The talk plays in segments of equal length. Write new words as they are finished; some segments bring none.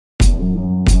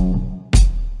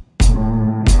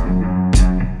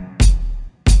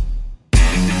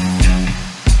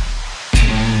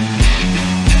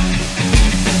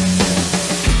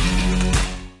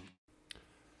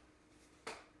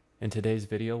today's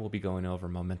video, we'll be going over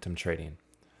momentum trading.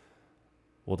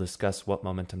 We'll discuss what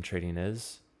momentum trading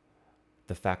is,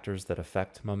 the factors that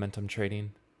affect momentum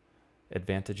trading,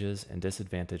 advantages and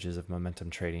disadvantages of momentum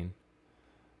trading,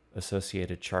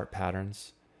 associated chart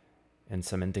patterns, and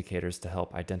some indicators to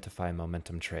help identify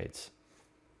momentum trades.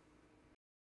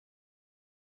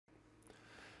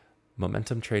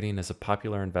 Momentum trading is a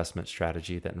popular investment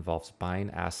strategy that involves buying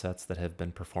assets that have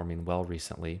been performing well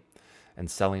recently and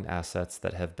selling assets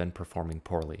that have been performing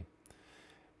poorly.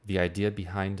 The idea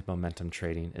behind momentum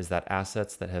trading is that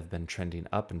assets that have been trending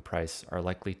up in price are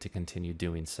likely to continue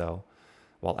doing so,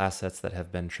 while assets that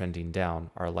have been trending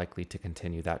down are likely to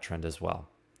continue that trend as well.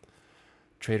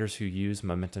 Traders who use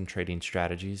momentum trading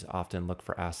strategies often look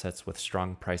for assets with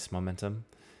strong price momentum,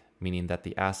 meaning that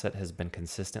the asset has been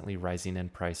consistently rising in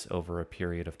price over a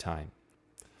period of time.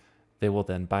 They will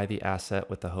then buy the asset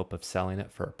with the hope of selling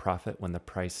it for a profit when the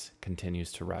price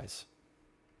continues to rise.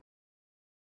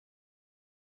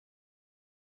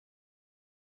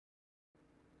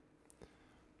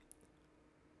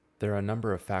 There are a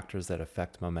number of factors that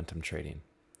affect momentum trading: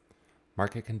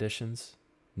 market conditions,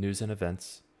 news and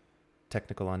events,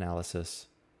 technical analysis,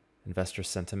 investor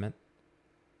sentiment,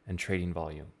 and trading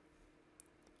volume.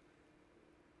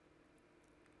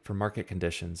 For market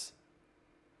conditions,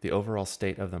 the overall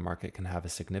state of the market can have a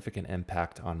significant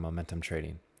impact on momentum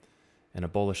trading. In a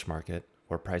bullish market,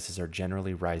 where prices are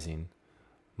generally rising,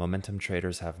 momentum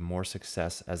traders have more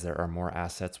success as there are more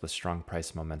assets with strong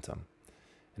price momentum.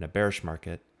 In a bearish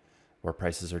market, where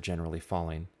prices are generally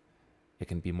falling, it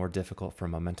can be more difficult for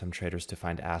momentum traders to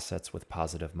find assets with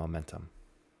positive momentum.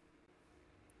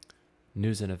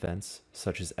 News and events,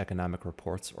 such as economic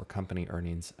reports or company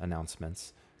earnings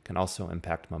announcements, can also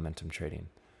impact momentum trading.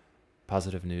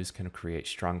 Positive news can create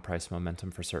strong price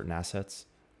momentum for certain assets,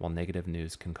 while negative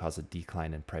news can cause a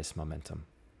decline in price momentum.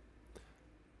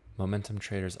 Momentum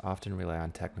traders often rely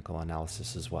on technical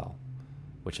analysis as well,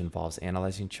 which involves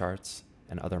analyzing charts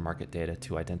and other market data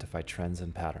to identify trends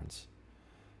and patterns.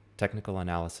 Technical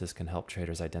analysis can help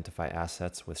traders identify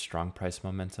assets with strong price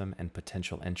momentum and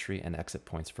potential entry and exit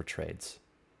points for trades.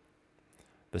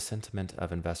 The sentiment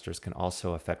of investors can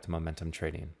also affect momentum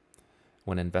trading.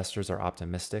 When investors are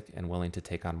optimistic and willing to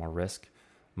take on more risk,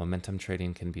 momentum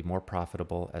trading can be more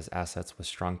profitable as assets with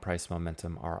strong price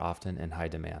momentum are often in high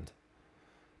demand.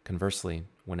 Conversely,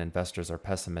 when investors are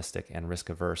pessimistic and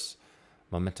risk-averse,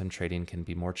 momentum trading can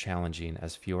be more challenging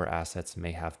as fewer assets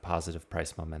may have positive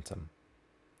price momentum.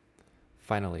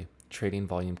 Finally, trading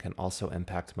volume can also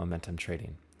impact momentum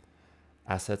trading.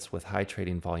 Assets with high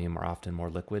trading volume are often more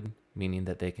liquid, meaning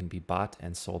that they can be bought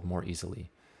and sold more easily,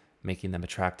 making them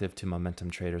attractive to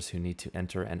momentum traders who need to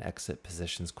enter and exit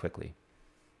positions quickly.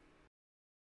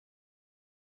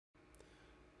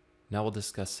 Now we'll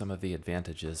discuss some of the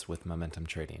advantages with momentum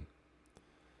trading.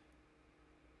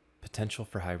 Potential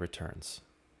for high returns.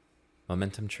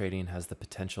 Momentum trading has the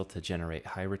potential to generate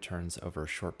high returns over a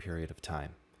short period of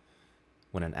time.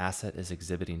 When an asset is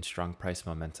exhibiting strong price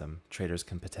momentum, traders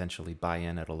can potentially buy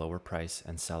in at a lower price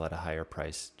and sell at a higher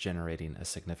price, generating a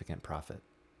significant profit.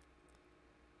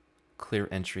 Clear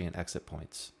entry and exit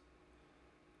points.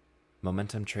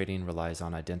 Momentum trading relies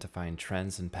on identifying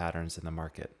trends and patterns in the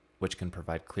market, which can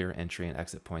provide clear entry and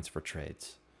exit points for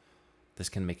trades. This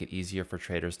can make it easier for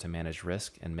traders to manage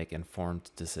risk and make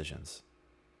informed decisions.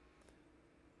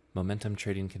 Momentum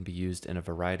trading can be used in a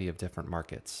variety of different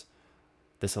markets.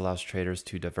 This allows traders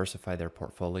to diversify their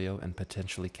portfolio and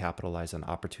potentially capitalize on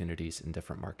opportunities in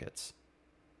different markets.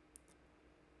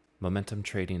 Momentum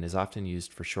trading is often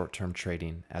used for short-term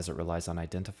trading as it relies on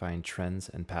identifying trends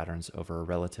and patterns over a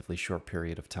relatively short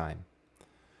period of time.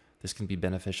 This can be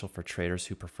beneficial for traders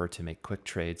who prefer to make quick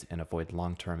trades and avoid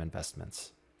long-term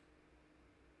investments.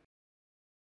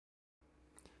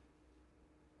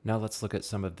 Now let's look at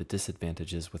some of the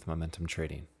disadvantages with momentum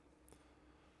trading.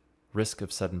 Risk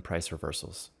of sudden price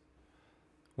reversals.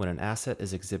 When an asset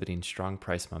is exhibiting strong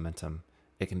price momentum,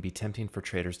 it can be tempting for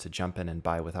traders to jump in and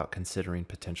buy without considering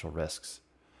potential risks.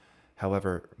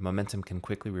 However, momentum can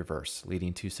quickly reverse,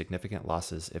 leading to significant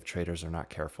losses if traders are not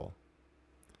careful.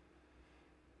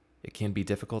 It can be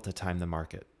difficult to time the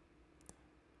market.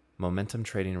 Momentum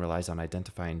trading relies on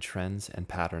identifying trends and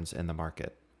patterns in the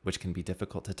market, which can be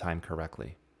difficult to time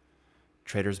correctly.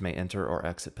 Traders may enter or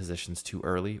exit positions too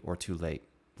early or too late,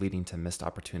 leading to missed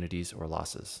opportunities or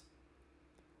losses.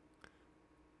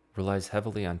 Relies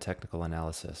heavily on technical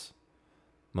analysis.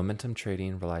 Momentum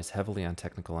trading relies heavily on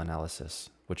technical analysis,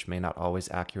 which may not always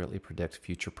accurately predict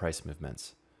future price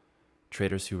movements.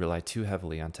 Traders who rely too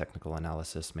heavily on technical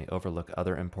analysis may overlook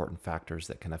other important factors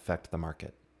that can affect the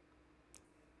market.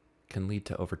 Can lead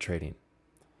to overtrading.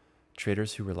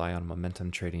 Traders who rely on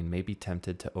momentum trading may be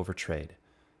tempted to overtrade,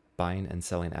 buying and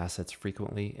selling assets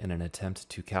frequently in an attempt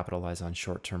to capitalize on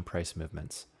short-term price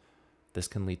movements. This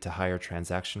can lead to higher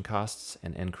transaction costs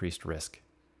and increased risk.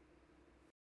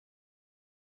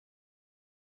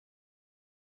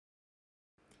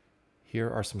 Here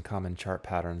are some common chart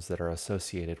patterns that are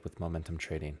associated with momentum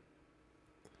trading.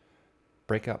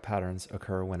 Breakout patterns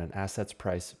occur when an asset's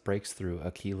price breaks through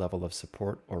a key level of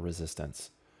support or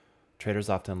resistance. Traders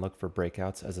often look for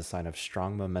breakouts as a sign of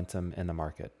strong momentum in the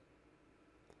market.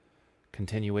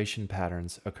 Continuation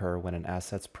patterns occur when an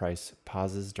asset's price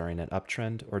pauses during an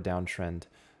uptrend or downtrend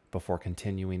before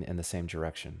continuing in the same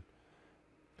direction.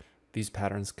 These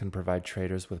patterns can provide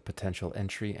traders with potential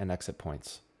entry and exit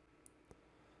points.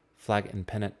 Flag and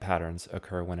pennant patterns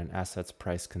occur when an asset's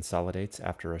price consolidates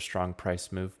after a strong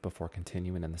price move before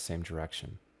continuing in the same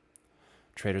direction.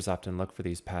 Traders often look for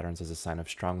these patterns as a sign of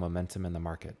strong momentum in the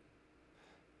market.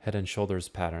 Head and shoulders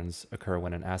patterns occur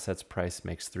when an asset's price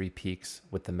makes three peaks,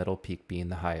 with the middle peak being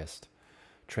the highest.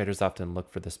 Traders often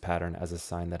look for this pattern as a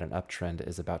sign that an uptrend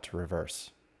is about to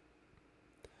reverse.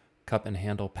 Cup and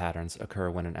handle patterns occur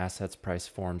when an asset's price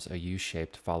forms a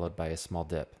U-shaped followed by a small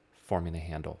dip, forming a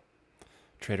handle.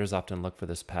 Traders often look for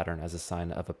this pattern as a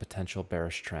sign of a potential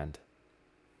bearish trend.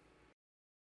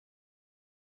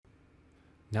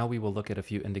 Now we will look at a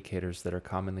few indicators that are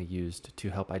commonly used to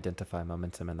help identify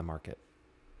momentum in the market.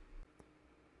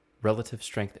 Relative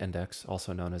Strength Index,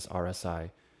 also known as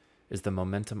RSI, is the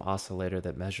momentum oscillator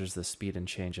that measures the speed and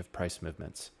change of price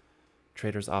movements.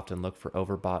 Traders often look for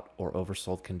overbought or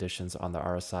oversold conditions on the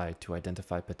RSI to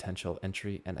identify potential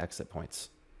entry and exit points.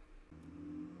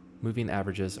 Moving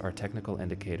averages are technical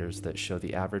indicators that show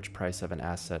the average price of an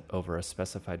asset over a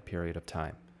specified period of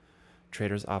time.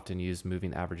 Traders often use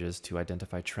moving averages to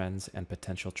identify trends and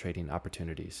potential trading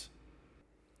opportunities.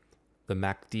 The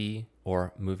MACD,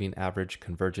 or Moving Average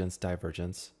Convergence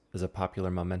Divergence, is a popular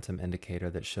momentum indicator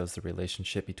that shows the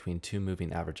relationship between two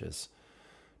moving averages.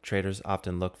 Traders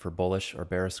often look for bullish or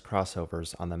bearish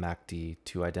crossovers on the MACD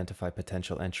to identify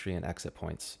potential entry and exit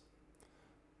points.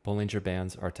 Bollinger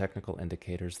Bands are technical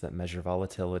indicators that measure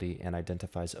volatility and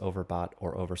identifies overbought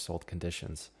or oversold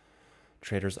conditions.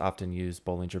 Traders often use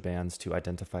Bollinger Bands to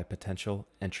identify potential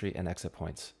entry and exit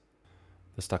points.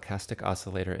 The stochastic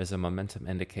oscillator is a momentum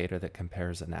indicator that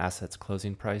compares an asset's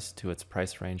closing price to its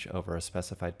price range over a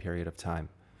specified period of time.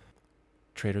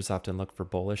 Traders often look for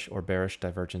bullish or bearish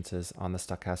divergences on the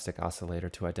stochastic oscillator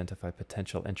to identify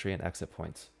potential entry and exit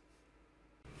points.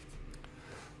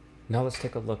 Now let's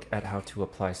take a look at how to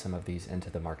apply some of these into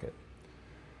the market.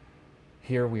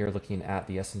 Here we are looking at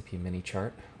the S&P mini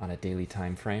chart on a daily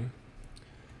time frame.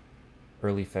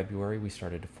 Early February we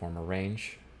started to form a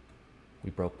range. We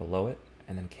broke below it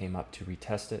and then came up to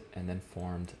retest it and then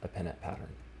formed a pennant pattern.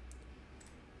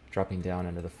 Dropping down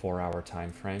into the 4-hour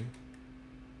time frame,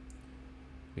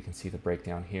 we can see the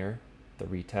breakdown here, the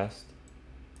retest,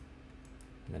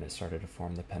 and then it started to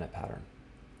form the pennant pattern.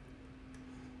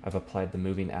 I've applied the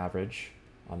moving average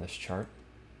on this chart,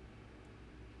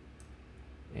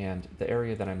 and the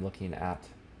area that I'm looking at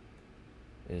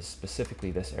is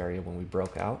specifically this area when we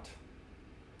broke out,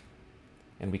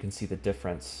 and we can see the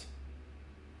difference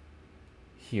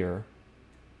here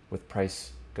with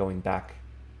price going back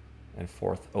and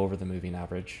forth over the moving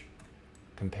average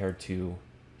compared to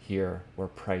here where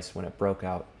price, when it broke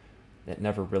out, it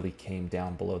never really came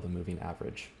down below the moving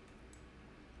average.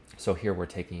 So here we're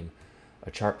taking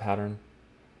a chart pattern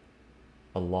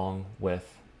along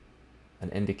with an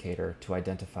indicator to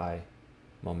identify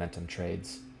momentum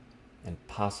trades and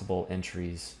possible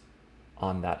entries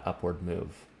on that upward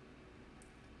move.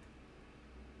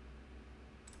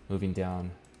 Moving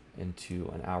down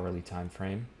into an hourly time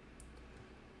frame,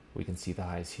 we can see the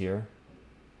highs here.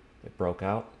 It broke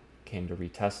out, came to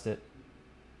retest it,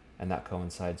 and that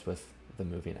coincides with the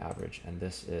moving average, and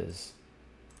this is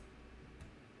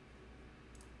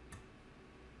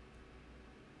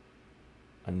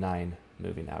a 9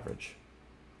 moving average.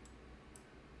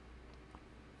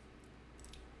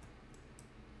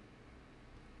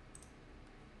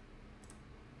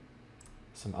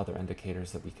 Some other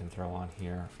indicators that we can throw on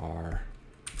here are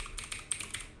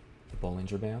the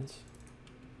Bollinger Bands,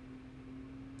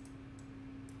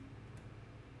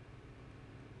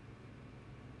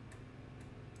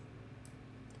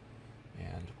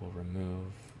 and we'll remove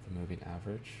the moving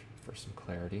average for some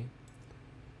clarity.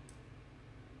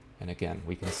 And again,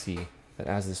 we can see that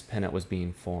as this pennant was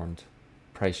being formed,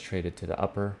 price traded to the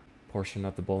upper portion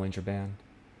of the Bollinger Band,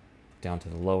 down to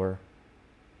the lower,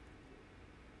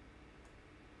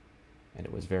 and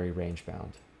it was very range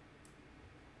bound.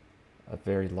 A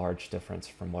very large difference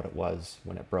from what it was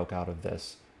when it broke out of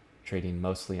this trading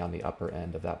mostly on the upper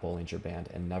end of that Bollinger Band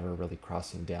and never really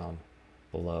crossing down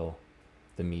below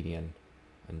the median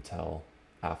until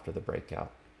after the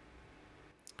breakout.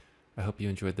 I hope you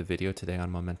enjoyed the video today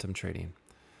on momentum trading.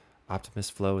 Optimus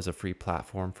Flow is a free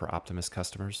platform for Optimus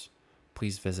customers.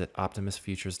 Please visit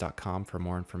optimusfutures.com for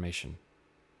more information.